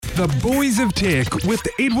The Boys of Tech with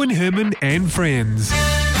Edwin Herman and friends.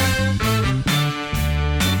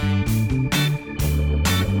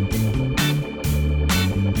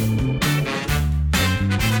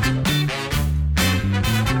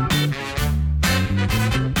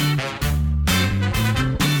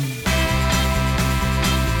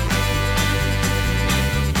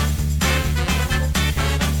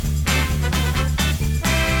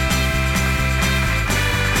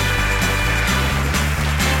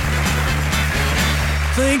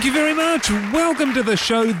 Thank you very much. Welcome to the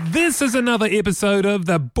show. This is another episode of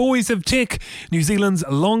The Boys of Tech, New Zealand's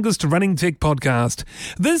longest running tech podcast.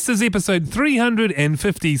 This is episode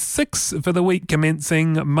 356 for the week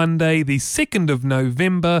commencing Monday, the 2nd of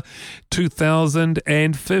November,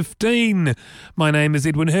 2015. My name is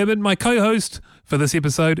Edwin Herbert. My co-host for this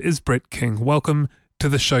episode is Brett King. Welcome to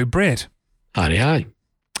the show, Brett. Hi.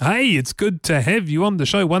 Hey, it's good to have you on the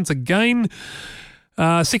show once again.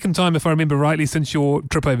 Second time, if I remember rightly, since your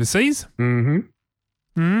trip overseas.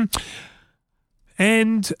 Mm-hmm.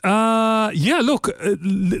 And look,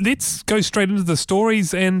 let's go straight into the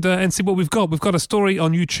stories and see what we've got. We've got a story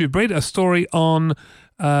on YouTube, Brett, a story on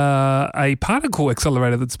a particle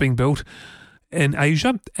accelerator that's being built in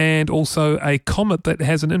Asia, and also a comet that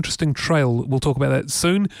has an interesting trail. We'll talk about that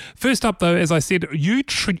soon. First up, though, as I said,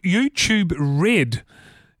 YouTube Red.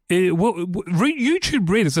 YouTube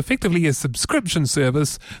Red is effectively a subscription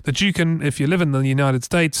service that you can, if you live in the United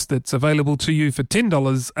States, that's available to you for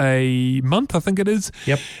 $10 a month, I think it is.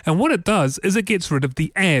 Yep. And what it does is it gets rid of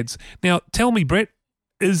the ads. Now, tell me, Brett,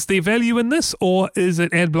 is there value in this, or is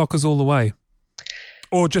it ad blockers all the way?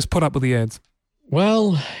 Or just put up with the ads?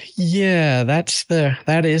 Well, yeah, that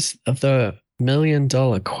is the $1 million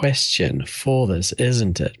question for this,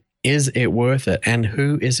 isn't it? Is it worth it? And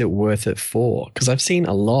who is it worth it for? Because I've seen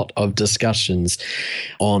a lot of discussions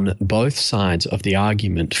on both sides of the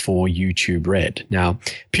argument for YouTube Red. Now,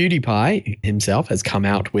 PewDiePie himself has come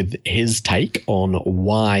out with his take on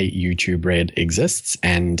why YouTube Red exists,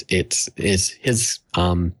 and it is his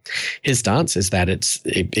stance is that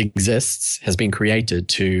it exists, has been created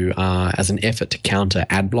to as an effort to counter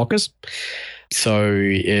ad blockers. So,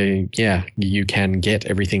 you can get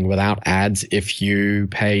everything without ads if you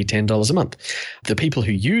pay $10 a month. The people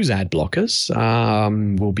who use ad blockers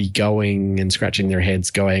will be going and scratching their heads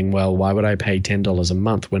going, well, why would I pay $10 a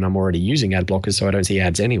month when I'm already using ad blockers so I don't see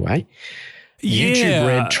ads anyway? YouTube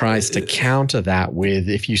Red tries to counter that with,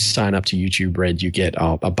 if you sign up to YouTube Red, you get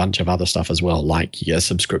a bunch of other stuff as well, like a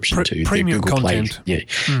subscription to premium Google content. Play.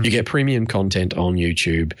 You get premium content on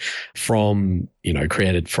YouTube from,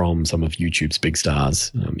 created from some of YouTube's big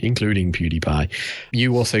stars, including PewDiePie.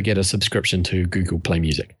 You also get a subscription to Google Play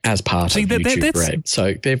Music as part of YouTube Red.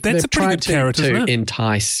 So they've tried to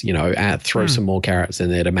entice, throw some more carrots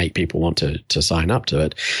in there to make people want to sign up to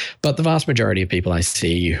it. But the vast majority of people I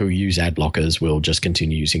see who use ad blockers will just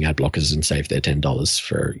continue using ad blockers and save their $10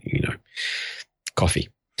 for, coffee.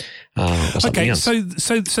 Or something else. So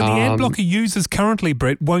the ad blocker users currently,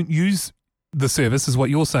 Brett, won't use the service, is what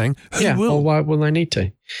you're saying. Who will? Well, why will they need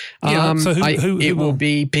to? So who will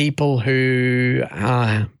be people who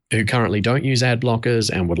currently don't use ad blockers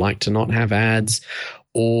and would like to not have ads,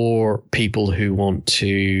 or people who want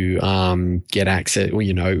to get access, or,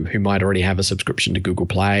 who might already have a subscription to Google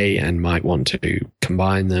Play and might want to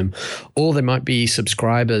combine them. Or there might be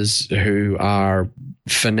subscribers who are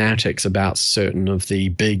fanatics about certain of the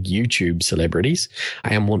big YouTube celebrities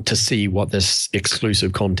and want to see what this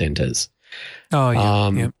exclusive content is.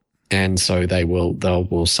 And so they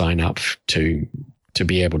will sign up to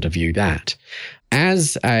be able to view that.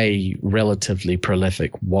 As a relatively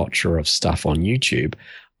prolific watcher of stuff on YouTube,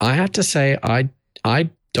 I have to say I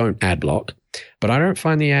don't ad block, but I don't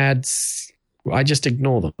find the ads. I just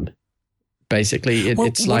ignore them. Basically,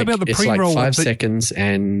 it's like 5 seconds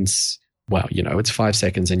and. Well, it's 5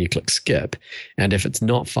 seconds and you click skip. And if it's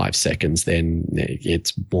not 5 seconds, then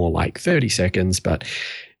it's more like 30 seconds. But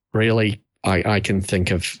really, I can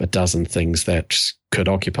think of a dozen things that could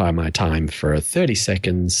occupy my time for 30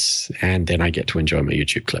 seconds, and then I get to enjoy my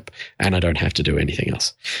YouTube clip, and I don't have to do anything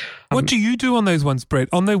else. What do you do on those ones, Brett?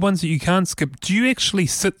 On the ones that you can't skip, do you actually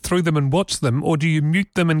sit through them and watch them, or do you mute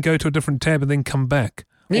them and go to a different tab and then come back?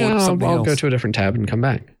 I'll go to a different tab and come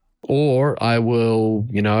back. Or I will,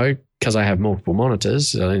 because I have multiple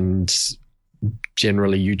monitors, and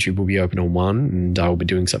generally YouTube will be open on one and I'll be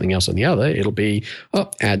doing something else on the other. It'll be,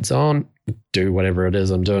 ads on, do whatever it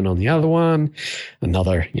is I'm doing on the other one,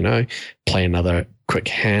 play another quick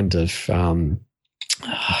hand of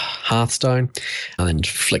Hearthstone, and then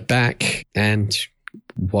flick back and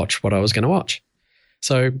watch what I was going to watch.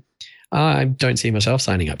 So I don't see myself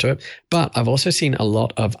signing up to it. But I've also seen a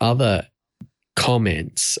lot of other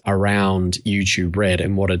comments around YouTube Red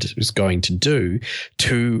and what it is going to do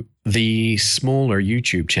to the smaller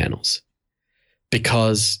YouTube channels.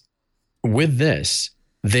 Because with this,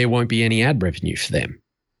 there won't be any ad revenue for them.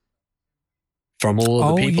 From all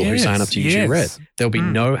of the people who sign up to YouTube Red. There'll be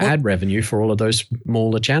no ad revenue for all of those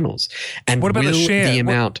smaller channels. And what about the share? The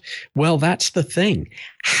amount? Well, that's the thing.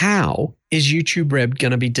 How is YouTube Red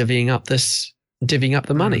going to be divvying up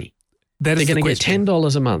the money? They're going to get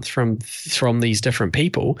 $10 a month from these different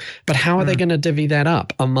people, but how are they going to divvy that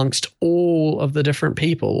up amongst all of the different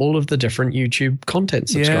people, all of the different YouTube content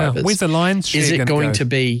subscribers? Yeah, where's the lion's share? Is it going to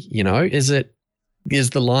be, is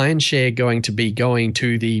the lion's share going to be going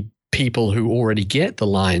to the people who already get the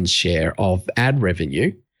lion's share of ad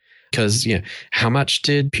revenue? Because, how much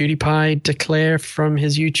did PewDiePie declare from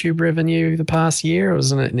his YouTube revenue the past year?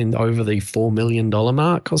 Wasn't it over the $4 million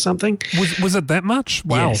mark or something? Was it that much?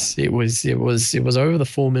 Wow. Yes, it was over the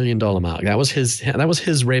 $4 million mark. That was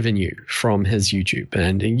his revenue from his YouTube.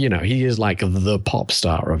 And, he is like the pop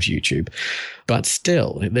star of YouTube. But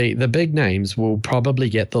still, the big names will probably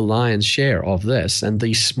get the lion's share of this, and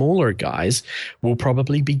the smaller guys will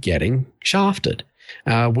probably be getting shafted.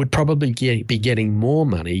 Would probably be getting more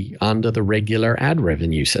money under the regular ad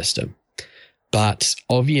revenue system. But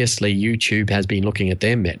obviously, YouTube has been looking at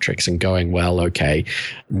their metrics and going, well, okay,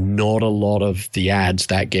 not a lot of the ads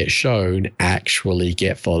that get shown actually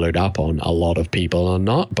get followed up on. A lot of people are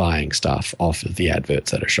not buying stuff off of the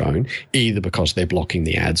adverts that are shown, either because they're blocking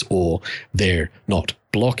the ads or they're not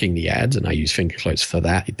blocking the ads. And I use finger quotes for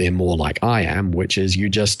that. They're more like I am, which is you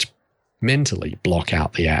just mentally block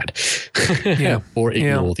out the ad or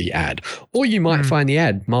ignore the ad. Or you might find the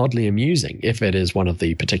ad mildly amusing if it is one of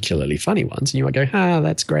the particularly funny ones. And you might go,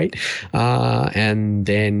 that's great. And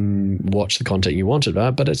then watch the content you wanted,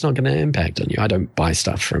 but it's not going to impact on you. I don't buy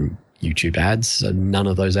stuff from YouTube ads. None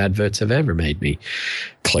of those adverts have ever made me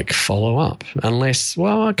click follow up unless,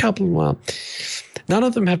 none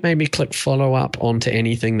of them have made me click follow up onto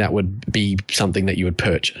anything that would be something that you would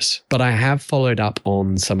purchase. But I have followed up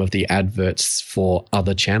on some of the adverts for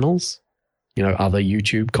other channels, other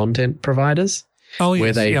YouTube content providers. Oh, yes.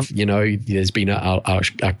 Where they've, there's been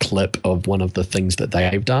a clip of one of the things that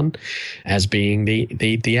they've done as being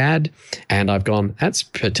the ad, and I've gone, that's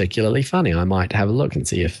particularly funny. I might have a look and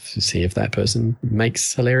see if that person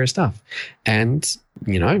makes hilarious stuff. And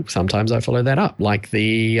sometimes I follow that up, like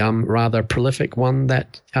the rather prolific one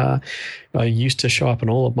that used to show up on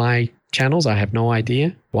all of my channels. I have no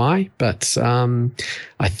idea why, but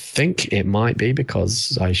I think it might be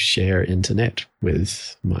because I share internet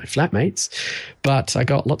with my flatmates. But I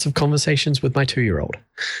got lots of conversations with my 2-year-old,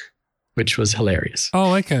 which was hilarious.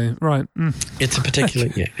 Oh, okay, right. It's a particular,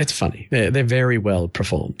 it's funny. They're very well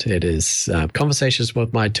performed. It is conversations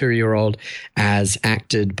with my 2-year-old as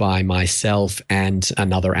acted by myself and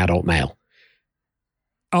another adult male.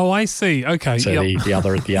 Oh, I see. Okay. So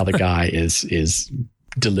the other guy is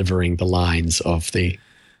delivering the lines of the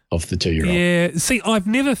 2-year-old. Yeah. See, I've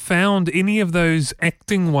never found any of those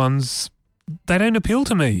acting ones. They don't appeal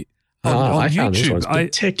to me. On I YouTube. found this one's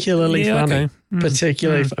particularly funny. Okay.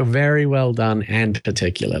 Particularly very well done and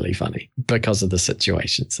particularly funny because of the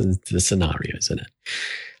situations and the scenarios in it.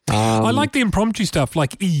 I like the impromptu stuff,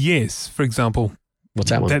 like ES, for example. What's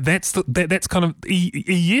that one? That's kind of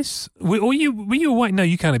ES. Were you away? No,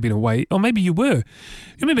 you can't have been away. Or maybe you were.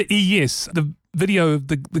 You remember ES, the video of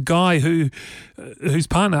the guy whose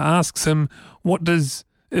partner asks him,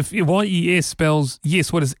 if YES spells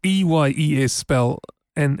yes, what does EYES spell?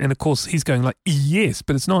 And of course he's going like ES,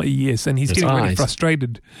 but it's not ES, and he's getting really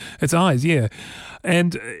frustrated. It's eyes, yeah.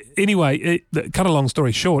 And anyway, cut a long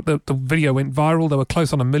story short, the video went viral. They were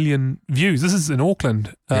close on 1 million views. This is in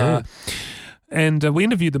Auckland. And we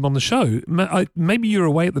interviewed them on the show. Maybe you were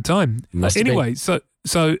away at the time. Anyway, so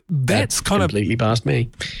that's kind completely past me.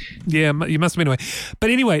 Yeah, you must have been away. But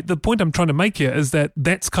anyway, the point I'm trying to make here is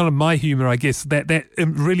that's kind of my humor, I guess, that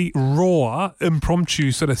really raw,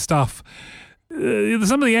 impromptu sort of stuff.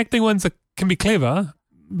 Some of the acting ones can be clever.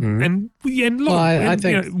 And look, I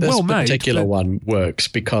think this well made, particular one works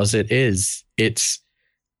because it's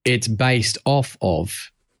based off of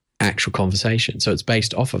actual conversation, so it's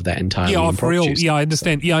based off of that entirely. I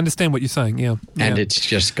understand. Yeah, I understand what you're saying. Yeah, and it's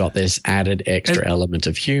just got this added extra element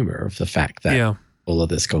of humor of the fact that all of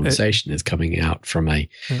this conversation is coming out from a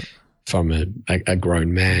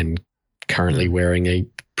grown man currently wearing a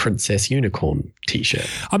Princess Unicorn T-shirt.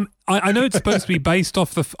 I know it's supposed to be based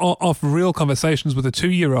off off real conversations with a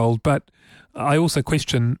 2-year-old, but I also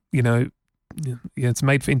question, it's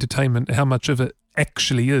made for entertainment. How much of it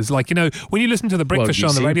actually is. Like, when you listen to the breakfast show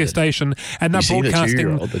on the radio station and they're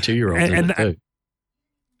broadcasting the two-year-old too.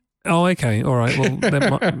 Oh, okay. All right. Well,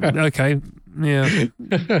 okay. Yeah.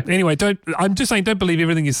 Anyway, I'm just saying, don't believe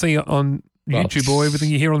everything you see on YouTube or everything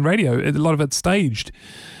you hear on radio. A lot of it's staged.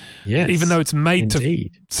 Yes. Even though it's made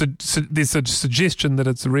indeed. there's a suggestion that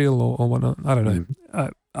it's real or whatnot. I don't know.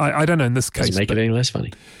 I don't know in this case. Doesn't make it any less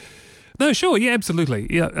funny. No, sure. Yeah, absolutely.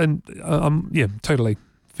 Yeah. And totally.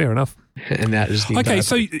 Fair enough. And that is the okay.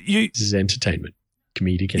 So this is entertainment,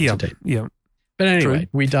 comedic entertainment. Yeah. But anyway,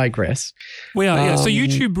 we digress. We are, yeah. So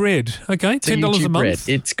YouTube Red, okay, $10 a month. Red,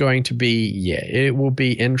 it's going to be, it will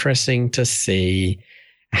be interesting to see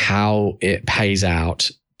how it pays out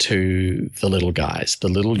to the little guys, the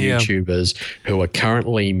little YouTubers who are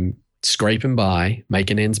currently scraping by,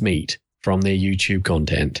 making ends meet from their YouTube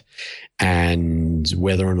content, and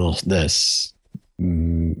whether or not this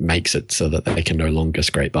makes it so that they can no longer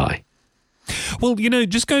scrape by. Well,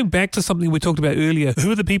 just going back to something we talked about earlier,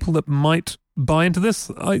 who are the people that might buy into this?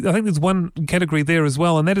 I think there's one category there as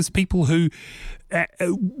well, and that is people who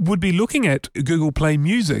would be looking at Google Play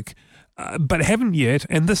Music, but haven't yet,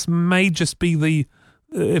 and this may just be the,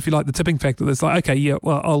 if you like, the tipping factor. That's like, okay, yeah,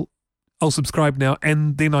 well, I'll subscribe now,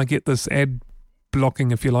 and then I get this ad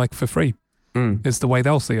blocking, if you like, for free. Is the way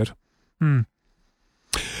they'll see it.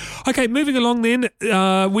 Okay, moving along then,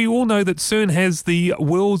 we all know that CERN has the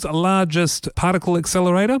world's largest particle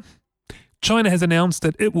accelerator. China has announced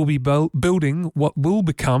that it will be building what will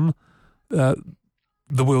become the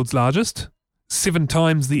world's largest, 7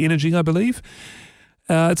 times the energy, I believe.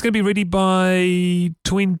 It's going to be ready by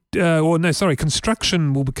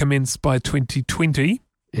construction will commence by 2020.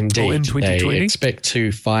 Indeed, or in 2020. They expect to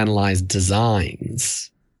finalise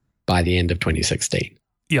designs by the end of 2016.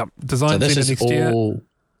 Yep, designs so this is next all year.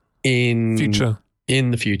 In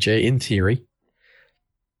the future, in theory.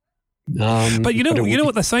 But you know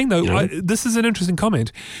what they're saying though. This is an interesting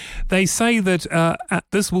comment. They say that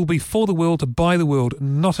this will be for the world, to buy the world,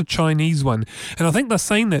 not a Chinese one. And I think they're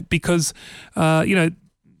saying that because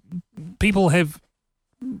people have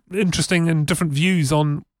interesting and different views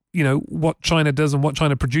on what China does and what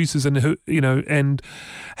China produces, and who and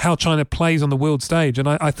how China plays on the world stage. And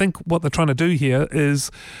I think what they're trying to do here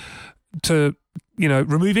is to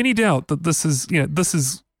remove any doubt that this is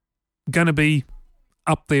going to be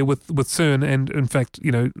up there with CERN, and in fact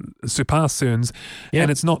surpass CERN's. Yep.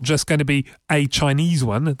 And it's not just going to be a Chinese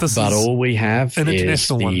one. All we have an is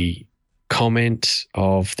international the comment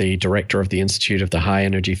of the director of the Institute of the High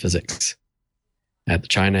Energy Physics at the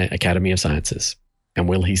China Academy of Sciences. And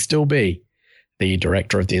will he still be the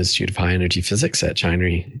director of the Institute of High Energy Physics at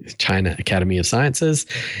China Academy of Sciences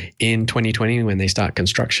in 2020 when they start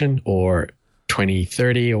construction, or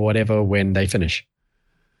 2030 or whatever when they finish?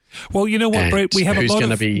 Well, you know what, Brett? We have who's going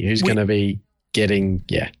to be getting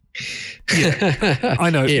I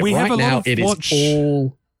know. We have a lot of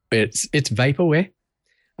it's vaporware.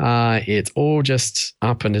 It's all just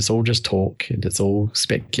up, and it's all just talk, and it's all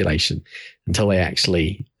speculation until they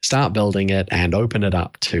actually start building it and open it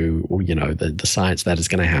up to the science that is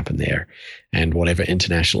going to happen there, and whatever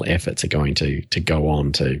international efforts are going to go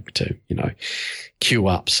on to queue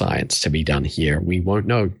up science to be done here. We won't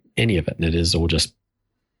know any of it, and it is all just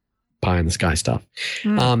pie in the sky stuff.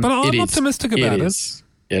 But I'm optimistic about it.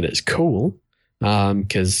 It is cool.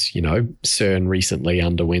 Because, CERN recently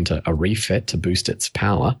underwent a refit to boost its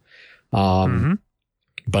power. But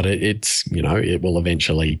it will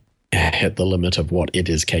eventually hit the limit of what it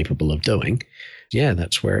is capable of doing. Yeah,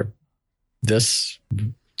 that's where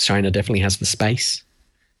China definitely has the space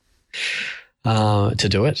to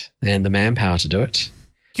do it, and the manpower to do it.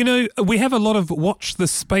 We have a lot of watch the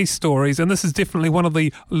space stories, and this is definitely one of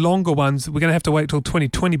the longer ones. We're going to have to wait till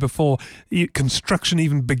 2020 before construction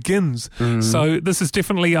even begins. So this is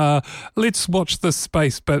definitely let's watch this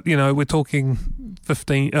space, but we're talking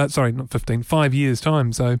 5 years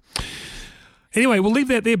time. So anyway, we'll leave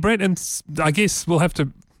that there, Brett, and I guess we'll have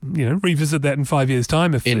to revisit that in 5 years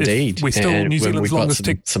time if we're still New Zealand's longest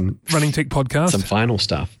running tech podcast. Some final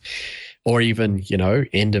stuff. Or even,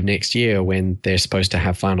 end of next year when they're supposed to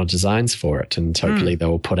have final designs for it. And hopefully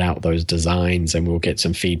they'll put out those designs, and we'll get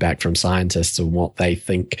some feedback from scientists on what they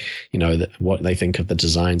think, what they think of the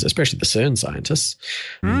designs, especially the CERN scientists.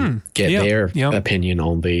 Get their opinion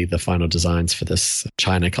on the final designs for this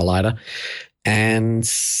China Collider. And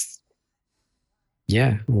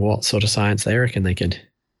what sort of science they reckon they could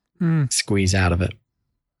squeeze out of it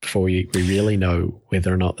before we really know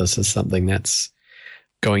whether or not this is something that's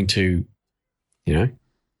going to,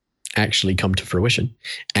 actually come to fruition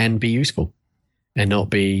and be useful, and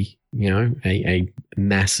not be, a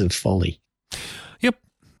massive folly. Yep.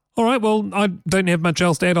 All right, well, I don't have much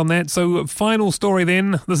else to add on that. So, final story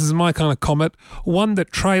then. This is my kind of comet. One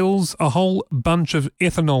that trails a whole bunch of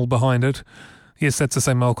ethanol behind it. Yes, that's the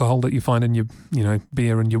same alcohol that you find in your,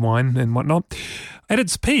 beer and your wine and whatnot. At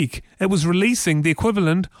its peak, it was releasing the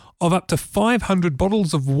equivalent of up to 500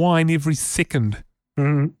 bottles of wine every second.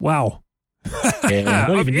 Mm. Wow. Yeah,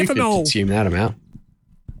 not even you could ethanol. consume that amount.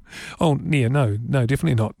 Oh, yeah, no,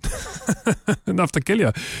 definitely not. Enough to kill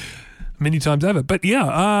you many times over. But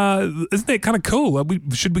yeah, isn't that kind of cool?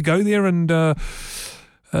 Should we go there and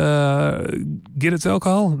get its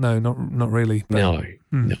alcohol? No, not really. But,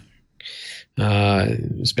 No.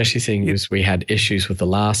 Especially seeing as we had issues with the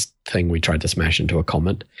last thing we tried to smash into a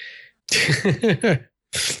comet.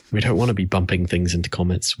 We don't want to be bumping things into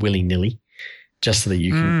comets willy-nilly just so that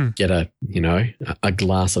you can get a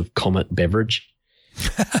glass of comet beverage.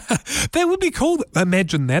 That would be cool.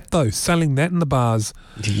 Imagine that, though, selling that in the bars.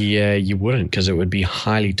 Yeah, you wouldn't, because it would be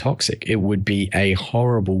highly toxic. It would be a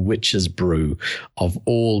horrible witch's brew of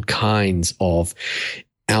all kinds of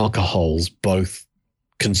alcohols, both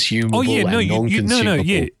consumable and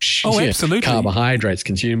non-consumable. Oh, absolutely. Carbohydrates,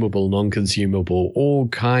 consumable, non-consumable, all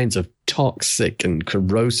kinds of toxic and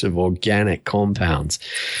corrosive organic compounds.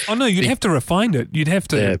 Oh, no, you'd have to refine it. You'd have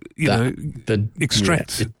to,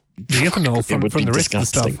 extract the ethanol from the rest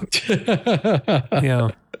disgusting. of the stuff.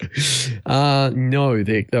 Yeah. No,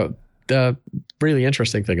 the really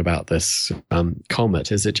interesting thing about this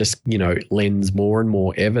comet is it just, lends more and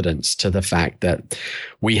more evidence to the fact that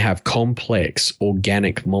we have complex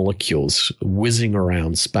organic molecules whizzing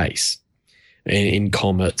around space in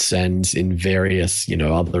comets and in various,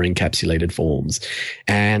 other encapsulated forms.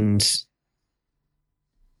 And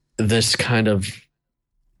this kind of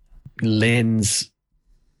lends,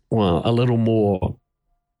 a little more,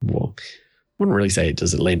 wouldn't really say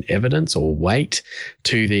does it lend evidence or weight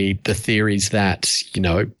to the theories that,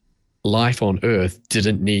 life on Earth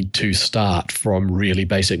didn't need to start from really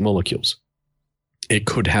basic molecules. It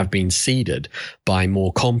could have been seeded by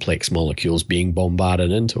more complex molecules being bombarded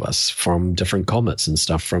into us from different comets and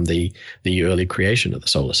stuff from the early creation of the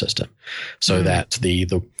solar system. So that the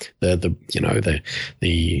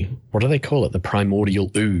what do they call it? The primordial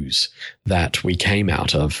ooze that we came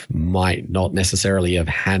out of might not necessarily have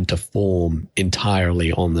had to form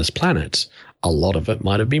entirely on this planet. A lot of it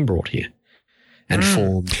might have been brought here and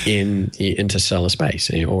formed in interstellar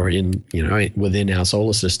space, or in, within our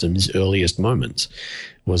solar system's earliest moments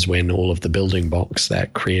was when all of the building blocks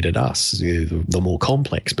that created us, the more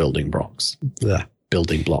complex building blocks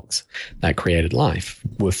that created life,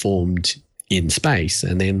 were formed in space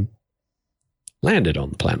and then landed on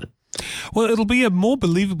the planet. Well, it'll be a more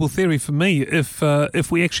believable theory for me if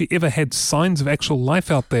we actually ever had signs of actual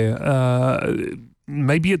life out there.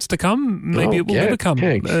 Maybe it's to come. Maybe it will never come.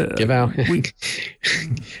 Yeah.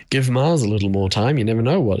 Give Mars a little more time. You never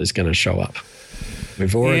know what is going to show up.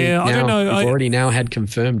 We've already now had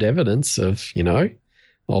confirmed evidence of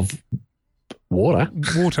water.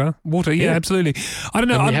 Water. Yeah, absolutely. I don't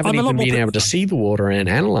know. And we haven't even been able to see the water and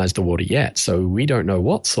analyze the water yet, so we don't know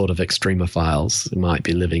what sort of extremophiles might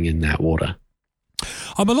be living in that water.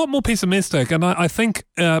 I'm a lot more pessimistic, and I think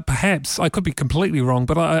perhaps I could be completely wrong,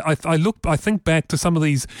 but I think back to some of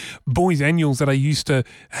these boys' annuals that I used to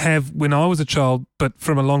have when I was a child, but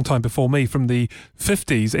from a long time before me, from the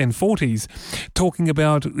 50s and 40s, talking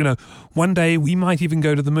about, one day we might even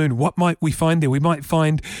go to the moon. What might we find there? We might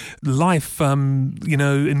find life,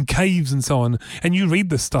 in caves and so on. And you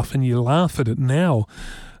read this stuff and you laugh at it now.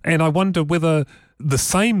 And I wonder whether the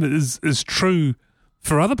same is true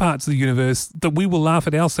for other parts of the universe, that we will laugh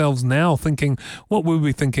at ourselves now thinking, what were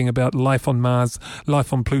we thinking about life on Mars,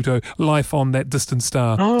 life on Pluto, life on that distant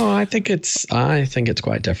star? Oh, I think it's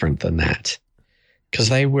quite different than that, because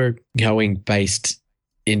they were going based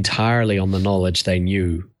entirely on the knowledge they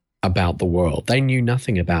knew about the world. They knew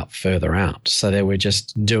nothing about further out, so they were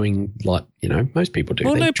just doing like most people do.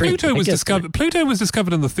 Well, Pluto was discovered. Pluto was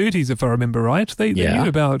discovered in the 30s, if I remember right. They knew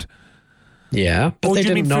about. Yeah, but they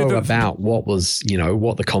didn't know about what was,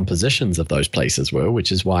 what the compositions of those places were,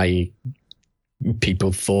 which is why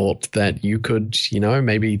people thought that you could,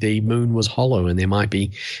 maybe the moon was hollow and there might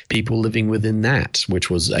be people living within that, which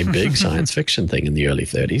was a big science fiction thing in the early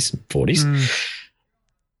 30s, 40s.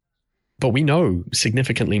 But we know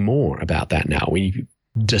significantly more about that now. We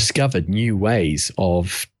discovered new ways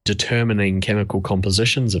of determining chemical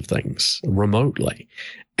compositions of things remotely.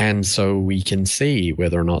 And so we can see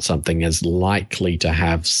whether or not something is likely to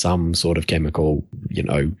have some sort of chemical,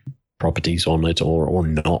 properties on it or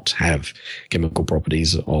not have chemical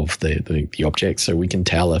properties of the object. So we can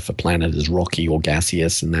tell if a planet is rocky or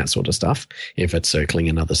gaseous and that sort of stuff, if it's circling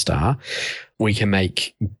another star. We can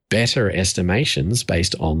make better estimations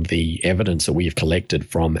based on the evidence that we've collected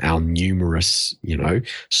from our numerous,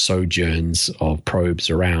 sojourns of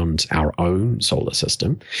probes around our own solar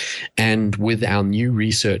system. And with our new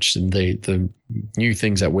research and the new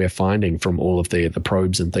things that we're finding from all of the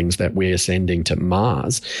probes and things that we're sending to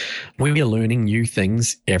Mars, we are learning new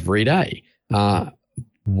things every day.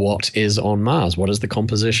 What is on Mars? What is the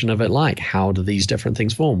composition of it like? How do these different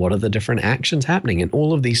things form? What are the different actions happening? And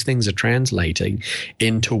all of these things are translating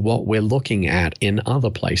into what we're looking at in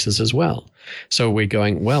other places as well. So we're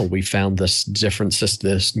going, well, we found this different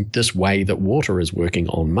this way that water is working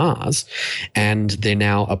on Mars, and they're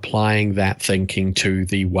now applying that thinking to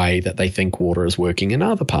the way that they think water is working in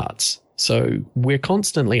other parts. So we're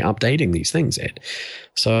constantly updating these things, Ed.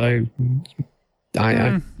 So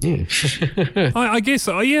I guess,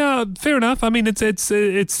 yeah, fair enough. I mean,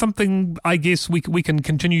 it's something I guess we can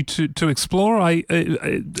continue to explore. I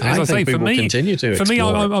say, for me, continue to for me,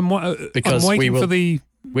 I'm waiting for the.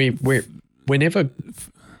 We're never,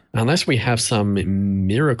 unless we have some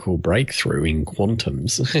miracle breakthrough in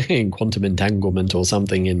quantums, in quantum entanglement or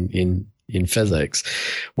something in physics,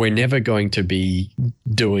 we're never going to be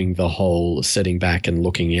doing the whole sitting back and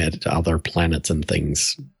looking at other planets and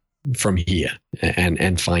things from here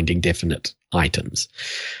and finding definite items.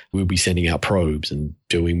 We'll be sending out probes and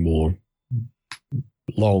doing more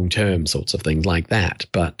long-term sorts of things like that.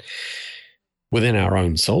 But within our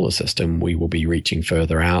own solar system, we will be reaching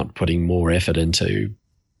further out, putting more effort into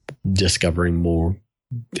discovering more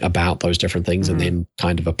about those different things, and then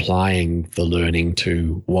kind of applying the learning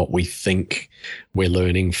to what we think we're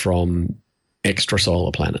learning from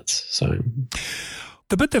extrasolar planets. So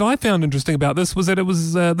the bit that I found interesting about this was that it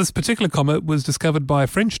was this particular comet was discovered by a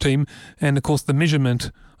French team, and of course the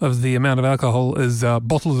measurement of the amount of alcohol is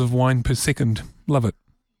bottles of wine per second. Love it.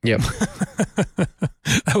 Yep.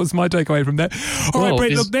 That was my takeaway from that. All right,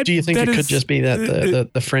 Brett, look, do you think it could just be that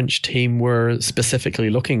the French team were specifically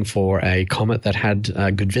looking for a comet that had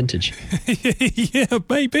good vintage? Yeah,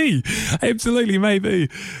 maybe. Absolutely, maybe.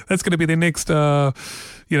 That's going to be their next,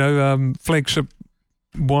 flagship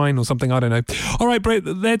wine or something. I don't know. All right, Brett,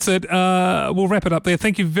 that's it. We'll wrap it up there.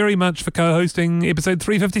 Thank you very much for co-hosting episode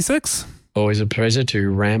 356. Always a pleasure to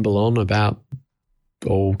ramble on about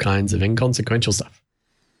all kinds of inconsequential stuff.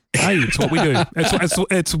 Hey, it's what we do.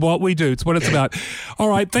 It's what we do. It's what it's about. All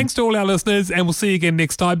right, thanks to all our listeners, and we'll see you again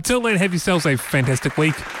next time. Till then, have yourselves a fantastic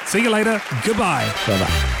week. See you later. Goodbye.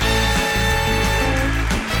 Bye-bye.